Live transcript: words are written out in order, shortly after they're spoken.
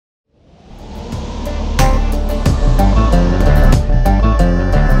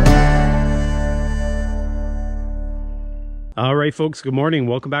All right, folks, good morning.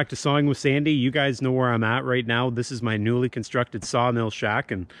 Welcome back to Sawing with Sandy. You guys know where I'm at right now. This is my newly constructed sawmill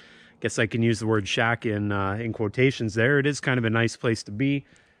shack, and I guess I can use the word shack in quotations there. It is kind of a nice place to be,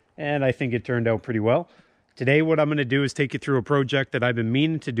 and I think it turned out pretty well. Today, what I'm going to do is take you through a project that I've been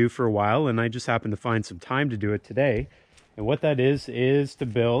meaning to do for a while, and I just happened to find some time to do it today. And what that is to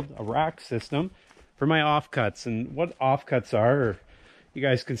build a rack system for my offcuts. And what offcuts are, you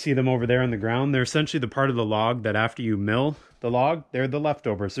guys can see them over there on the ground. They're essentially the part of the log that after you mill the log, they're the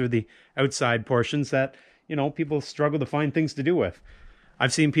leftovers. They're the outside portions that, you know, people struggle to find things to do with.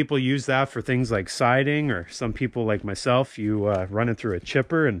 I've seen people use that for things like siding, or some people like myself, you run it through a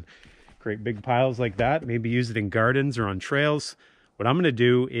chipper and create big piles like that. Maybe use it in gardens or on trails. What I'm going to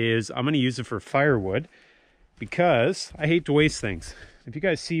do is I'm going to use it for firewood because I hate to waste things. If you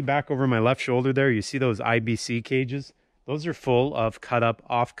guys see back over my left shoulder there, you see those IBC cages? Those are full of cut up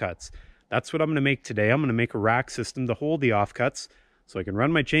offcuts. That's what I'm going to make today. I'm going to make a rack system to hold the offcuts so I can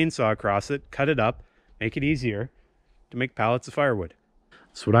run my chainsaw across it, cut it up, make it easier to make pallets of firewood.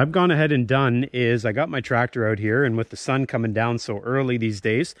 So what I've gone ahead and done is I got my tractor out here, and with the sun coming down so early these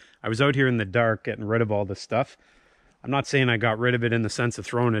days, I was out here in the dark getting rid of all this stuff. I'm not saying I got rid of it in the sense of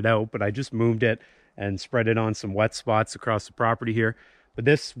throwing it out, but I just moved it and spread it on some wet spots across the property here. But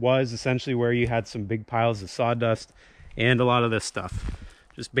this was essentially where you had some big piles of sawdust and a lot of this stuff,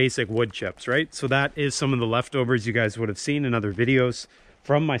 just basic wood chips, right? So that is some of the leftovers you guys would have seen in other videos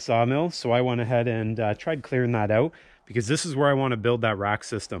from my sawmill. So I went ahead and tried clearing that out because this is where I want to build that rack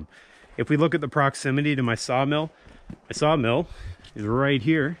system. If we look at the proximity to my sawmill is right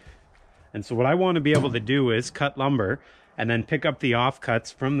here. And so what I want to be able to do is cut lumber and then pick up the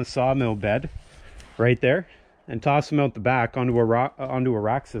offcuts from the sawmill bed right there and toss them out the back onto a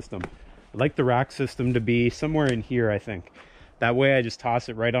rack system. I'd like the rack system to be somewhere in here, I think. That way I just toss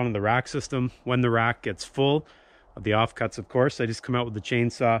it right onto the rack system. When the rack gets full of the offcuts, of course, I just come out with the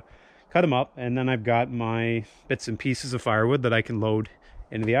chainsaw, cut them up, and then I've got my bits and pieces of firewood that I can load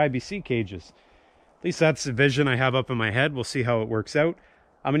into the IBC cages. At least that's the vision I have up in my head. We'll see how it works out.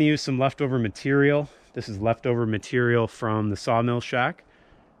 I'm going to use some leftover material. This is leftover material from the sawmill shack.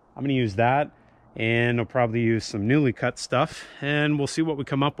 I'm going to use that, and I'll probably use some newly cut stuff, and we'll see what we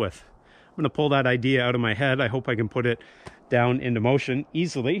come up with. I'm going to pull that idea out of my head. I hope I can put it down into motion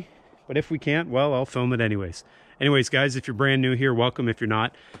easily, but if we can't, well, I'll film it anyways. Anyways, guys, if you're brand new here, welcome. If you're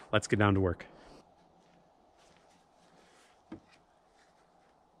not, let's get down to work.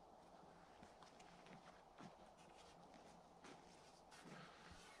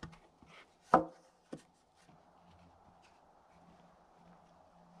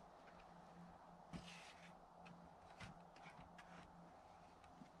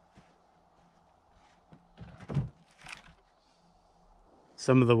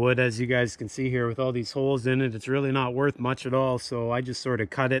 Some of the wood, as you guys can see here, with all these holes in it, it's really not worth much at all. So I just sort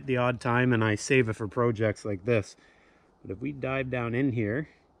of cut it the odd time and I save it for projects like this. But if we dive down in here,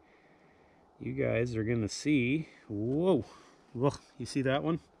 you guys are going to see, whoa, you see that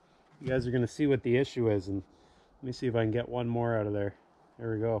one? You guys are going to see what the issue is. And let me see if I can get one more out of there.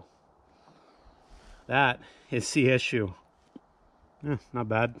 There we go. That is the issue. Not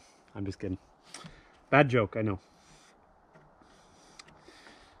bad. I'm just kidding. Bad joke, I know.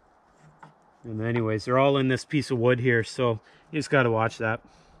 And anyways, they're all in this piece of wood here, so you just got to watch that.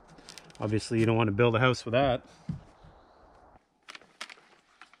 Obviously, you don't want to build a house with that.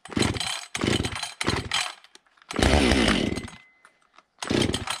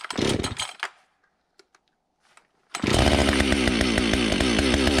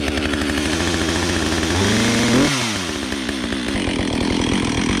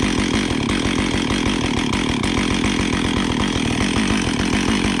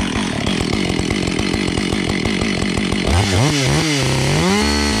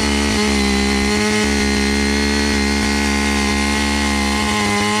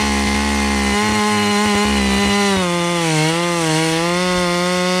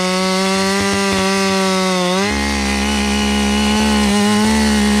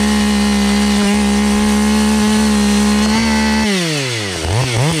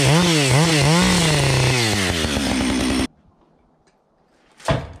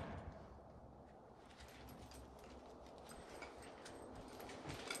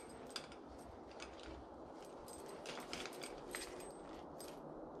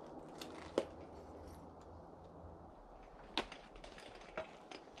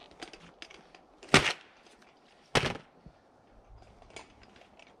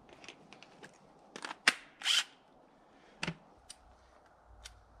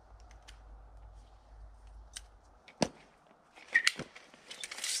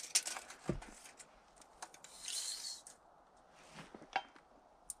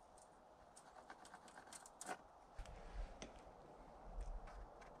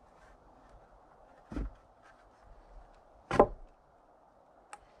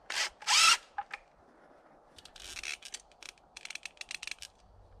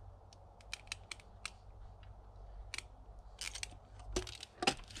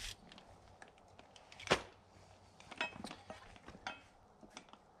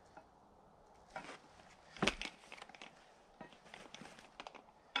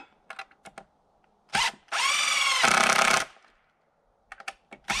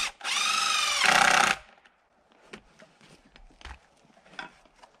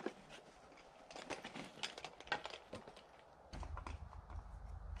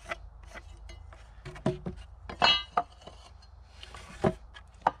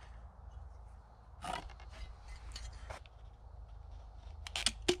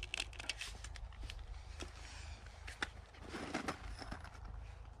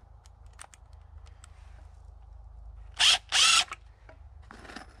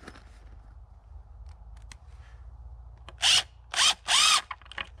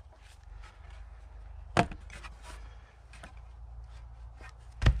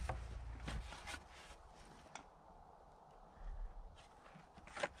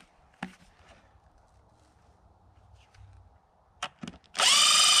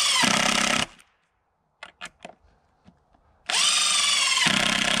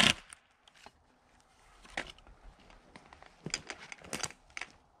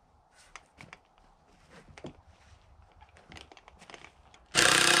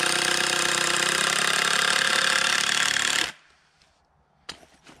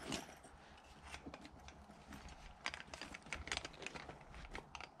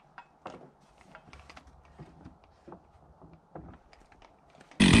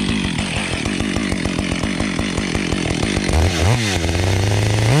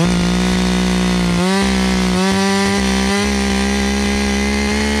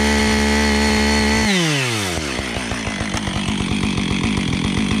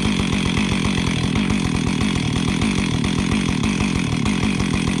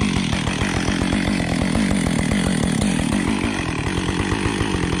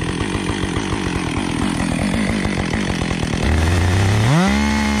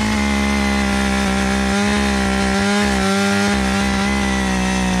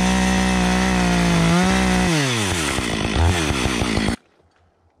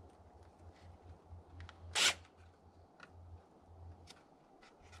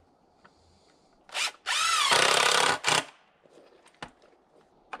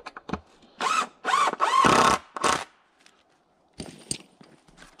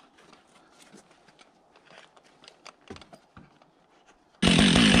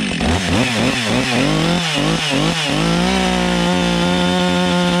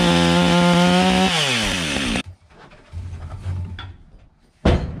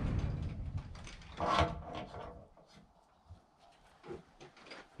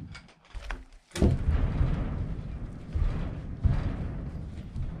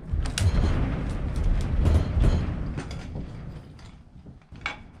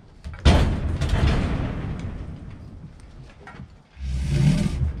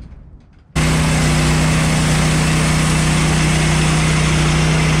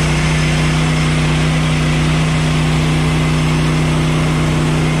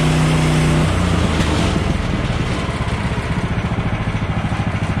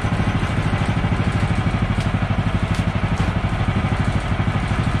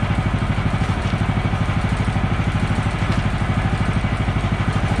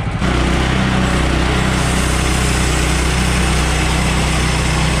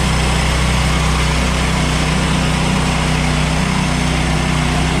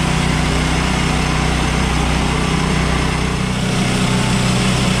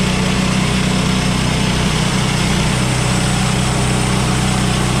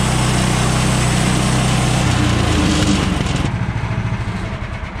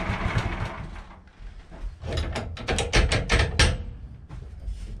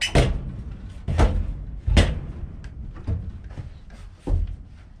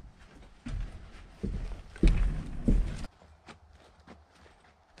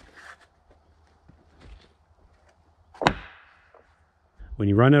 When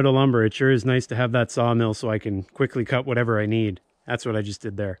you run out of lumber, it sure is nice to have that sawmill so I can quickly cut whatever I need. That's what I just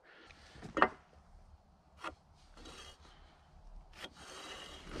did there.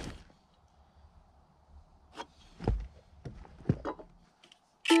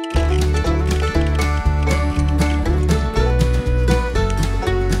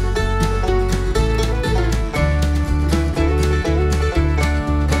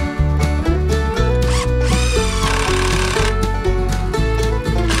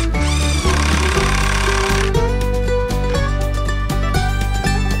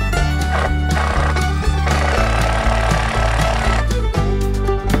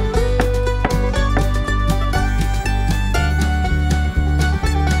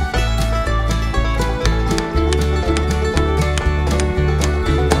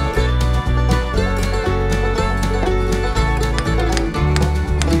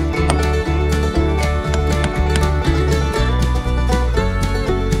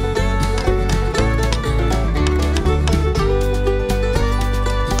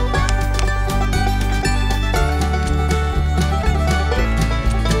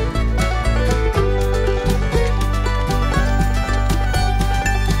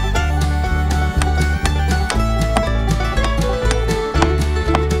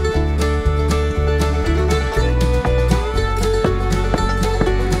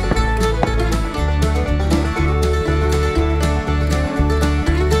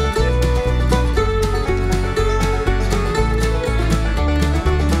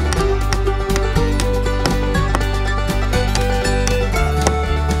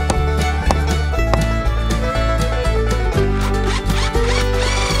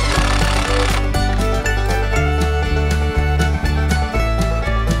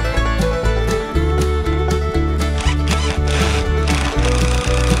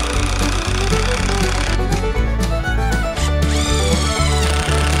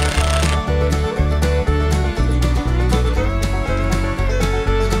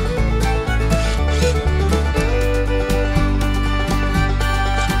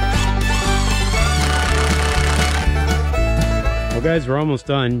 Well guys, we're almost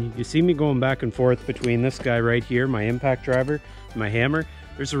done. You see me going back and forth between this guy right here, my impact driver, and my hammer.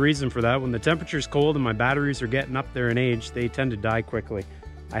 There's a reason for that. When the temperature's cold and my batteries are getting up there in age, they tend to die quickly.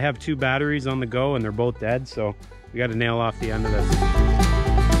 I have 2 batteries on the go and they're both dead, so we got to nail off the end of this.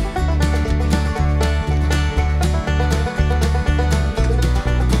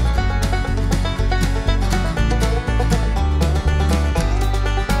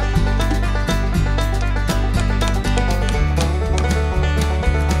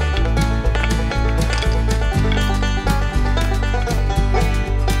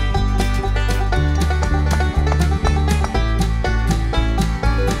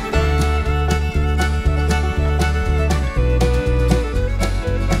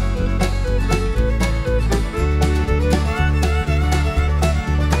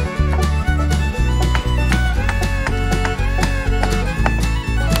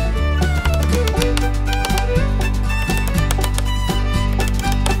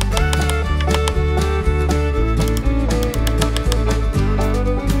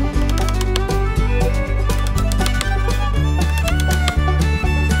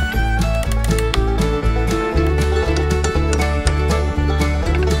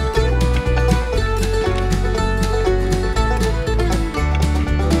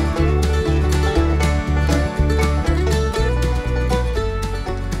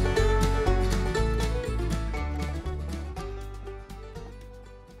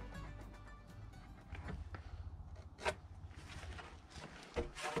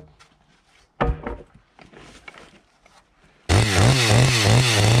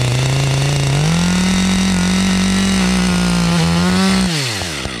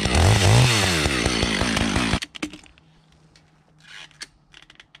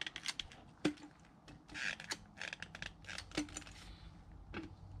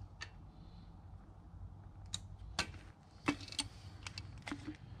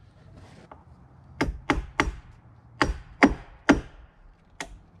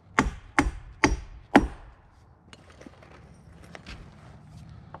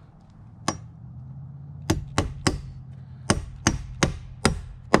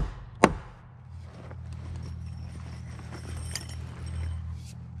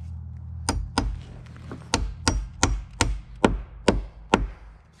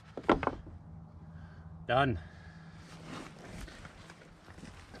 Done.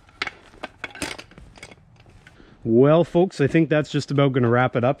 Well, folks, I think that's just about going to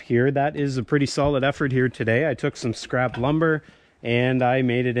wrap it up here. That is a pretty solid effort here today. I took some scrap lumber and I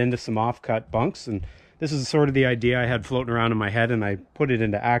made it into some offcut bunks, and this is sort of the idea I had floating around in my head, and I put it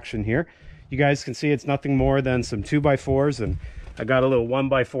into action here. You guys can see it's nothing more than some 2x4s, and I got a little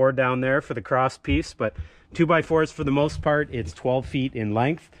 1x4 down there for the cross piece, but 2x4s for the most part. It's 12 feet in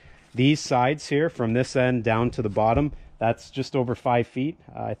length. These sides here from this end down to the bottom, that's just over 5 feet.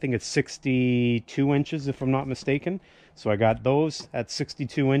 I think it's 62 inches if I'm not mistaken. So I got those at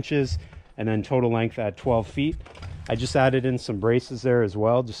 62 inches and then total length at 12 feet. I just added in some braces there as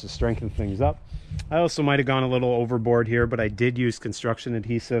well just to strengthen things up. I also might have gone a little overboard here, but I did use construction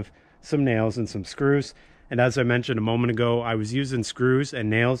adhesive, some nails and some screws. And as I mentioned a moment ago, I was using screws and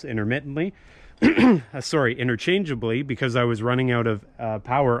nails intermittently. Interchangeably, because I was running out of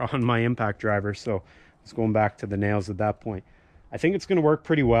power on my impact driver. So I was going back to the nails at that point. I think it's going to work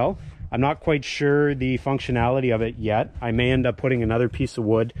pretty well. I'm not quite sure the functionality of it yet. I may end up putting another piece of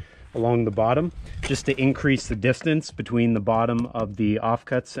wood along the bottom just to increase the distance between the bottom of the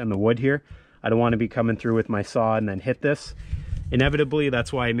offcuts and the wood here. I don't want to be coming through with my saw and then hit this. Inevitably,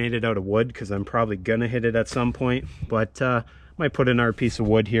 that's why I made it out of wood, because I'm probably gonna hit it at some point, but might put another piece of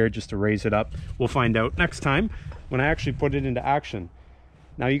wood here just to raise it up. We'll find out next time when I actually put it into action.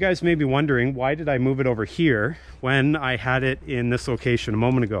 Now, you guys may be wondering, why did I move it over here when I had it in this location a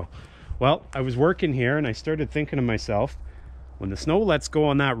moment ago? Well, I was working here and I started thinking to myself, when the snow lets go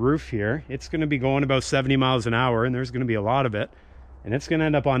on that roof here, it's going to be going about 70 miles an hour, and there's going to be a lot of it, and it's going to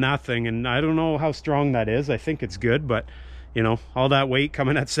end up on that thing. And I don't know how strong that is. I think it's good, but you know, all that weight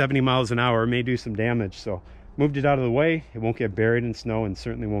coming at 70 miles an hour may do some damage. So moved it out of the way. It won't get buried in snow and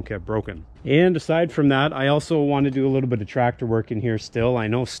certainly won't get broken. And aside from that, I also want to do a little bit of tractor work in here still. I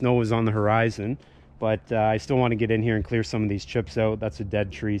know snow is on the horizon, but I still want to get in here and clear some of these chips out. That's a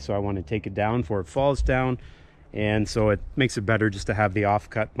dead tree, so I want to take it down before it falls down. And so it makes it better just to have the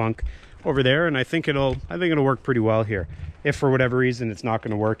offcut bunk over there, and I think it'll work pretty well here. If for whatever reason it's not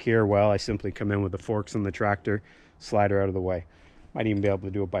going to work here, well, I simply come in with the forks on the tractor, slide her out of the way. Might even be able to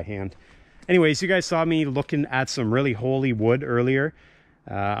do it by hand. Anyways, you guys saw me looking at some really holy wood earlier.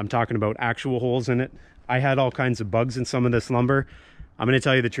 I'm talking about actual holes in it. I had all kinds of bugs in some of this lumber. I'm going to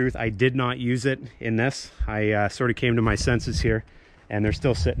tell you the truth, I did not use it in this. I sort of came to my senses here, and they're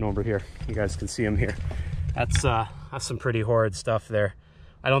still sitting over here. You guys can see them here. That's some pretty horrid stuff there.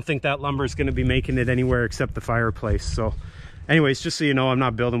 I don't think that lumber is going to be making it anywhere except the fireplace. So anyways, just so you know, I'm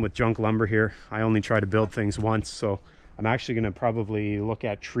not building with junk lumber here. I only try to build things once, so I'm actually going to probably look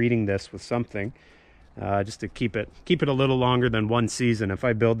at treating this with something just to keep it a little longer than one season. If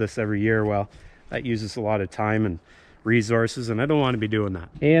I build this every year, well, that uses a lot of time and resources, and I don't want to be doing that.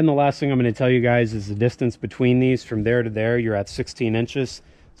 And the last thing I'm going to tell you guys is the distance between these. From there to there, you're at 16 inches.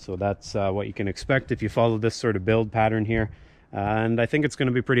 So that's what you can expect if you follow this sort of build pattern here. And I think it's going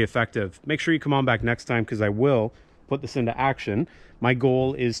to be pretty effective. Make sure you come on back next time, because I will put this into action. My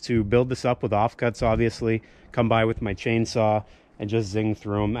goal is to build this up with offcuts, obviously, come by with my chainsaw and just zing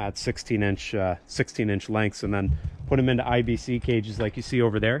through them at 16-inch lengths, and then put them into IBC cages like you see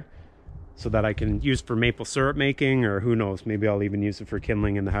over there, so that I can use for maple syrup making, or who knows, maybe I'll even use it for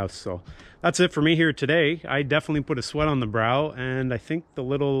kindling in the house. So that's it for me here today. I definitely put a sweat on the brow, and I think the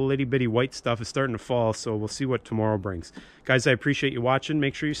little itty bitty white stuff is starting to fall, so we'll see what tomorrow brings. Guys, I appreciate you watching.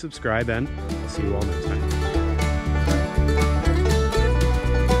 Make sure you subscribe, and I'll see you all next time.